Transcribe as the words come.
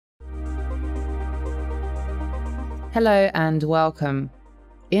Hello and welcome.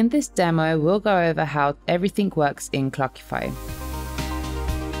 In this demo, we'll go over how everything works in Clockify.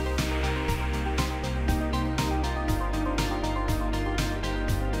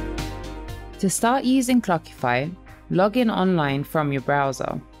 To start using Clockify, log in online from your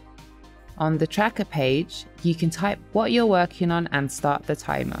browser. On the tracker page, you can type what you're working on and start the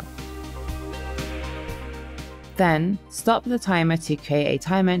timer. Then, stop the timer to create a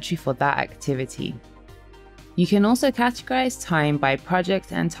time entry for that activity. You can also categorize time by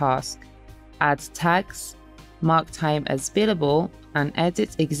project and task, add tags, mark time as billable, and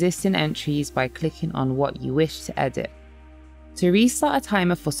edit existing entries by clicking on what you wish to edit. To restart a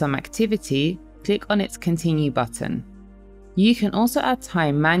timer for some activity, click on its Continue button. You can also add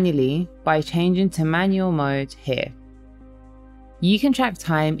time manually by changing to manual mode here. You can track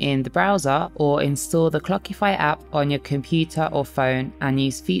time in the browser or install the Clockify app on your computer or phone and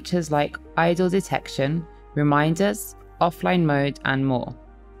use features like idle detection, reminders, offline mode, and more.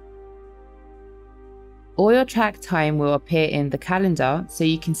 All your tracked time will appear in the calendar so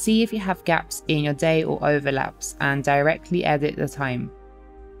you can see if you have gaps in your day or overlaps and directly edit the time.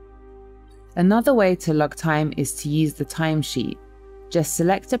 Another way to log time is to use the timesheet. Just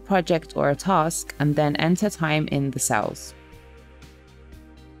select a project or a task and then enter time in the cells.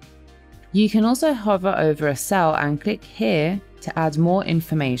 You can also hover over a cell and click here to add more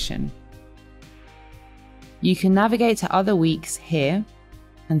information. You can navigate to other weeks here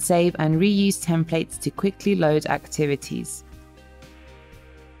and save and reuse templates to quickly load activities.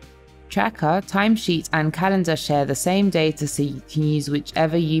 Tracker, timesheet, and calendar share the same data so you can use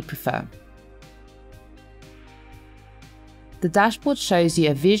whichever you prefer. The dashboard shows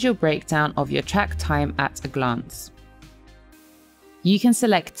you a visual breakdown of your track time at a glance. You can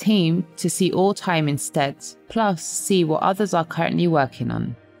select Team to see all time instead, plus see what others are currently working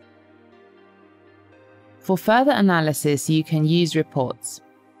on. For further analysis, you can use reports.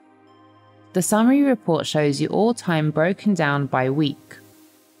 The summary report shows you all time broken down by week.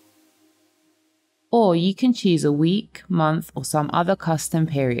 Or you can choose a week, month, or some other custom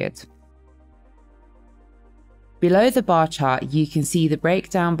period. Below the bar chart, you can see the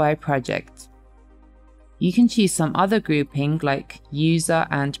breakdown by project. You can choose some other grouping like user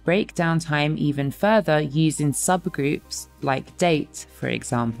and break down time even further using subgroups like date, for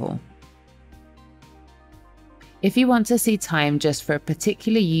example. If you want to see time just for a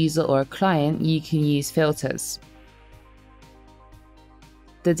particular user or a client, you can use filters.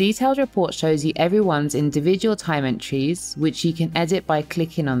 The detailed report shows you everyone's individual time entries, which you can edit by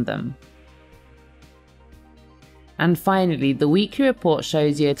clicking on them. And finally, the weekly report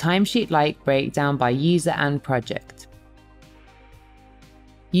shows you a timesheet-like breakdown by user and project.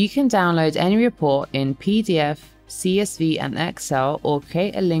 You can download any report in PDF, CSV, and Excel, or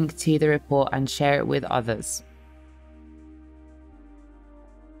create a link to the report and share it with others.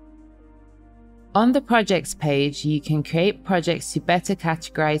 On the projects page, you can create projects to better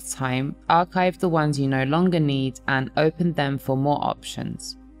categorize time, archive the ones you no longer need, and open them for more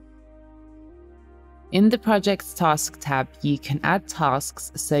options. In the Projects Task tab, you can add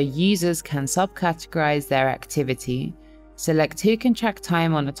tasks so users can subcategorize their activity, select who can track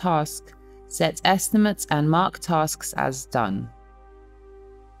time on a task, set estimates, and mark tasks as done.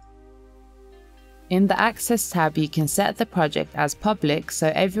 In the Access tab, you can set the project as public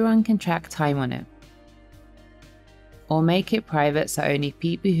so everyone can track time on it. Or make it private so only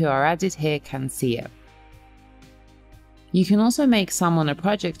people who are added here can see it. You can also make someone a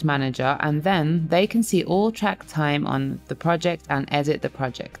project manager and then they can see all track time on the project and edit the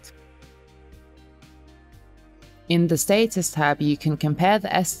project. In the Status tab, you can compare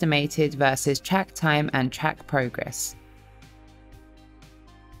the estimated versus track time and track progress.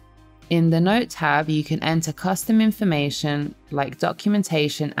 In the Note tab, you can enter custom information like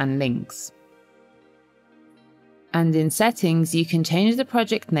documentation and links. And in Settings, you can change the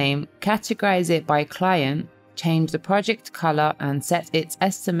project name, categorize it by client, change the project color, and set its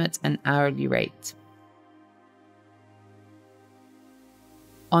estimate and hourly rate.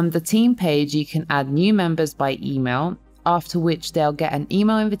 On the team page, you can add new members by email, after which they'll get an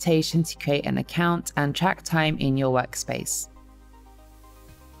email invitation to create an account and track time in your workspace.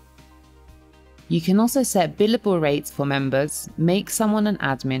 You can also set billable rates for members, make someone an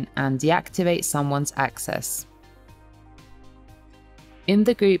admin, and deactivate someone's access. In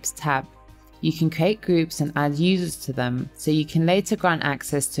the Groups tab, you can create groups and add users to them, so you can later grant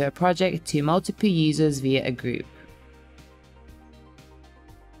access to a project to multiple users via a group.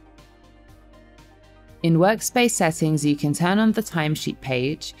 In Workspace Settings, you can turn on the timesheet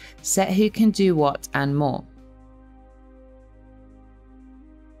page, set who can do what, and more.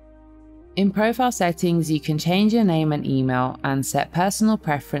 In profile settings, you can change your name and email and set personal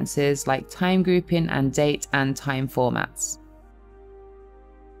preferences like time grouping and date and time formats.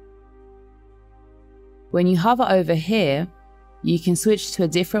 When you hover over here, you can switch to a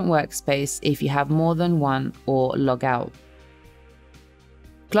different workspace if you have more than one or log out.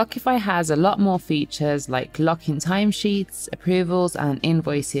 Clockify has a lot more features like lock-in timesheets, approvals, and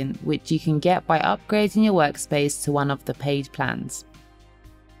invoicing, which you can get by upgrading your workspace to one of the paid plans.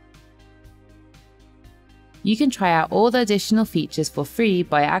 You can try out all the additional features for free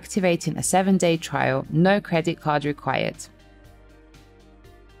by activating a 7-day trial, no credit card required.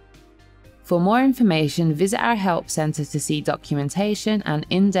 For more information, visit our help center to see documentation and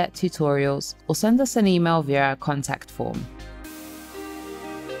in-depth tutorials, or send us an email via our contact form.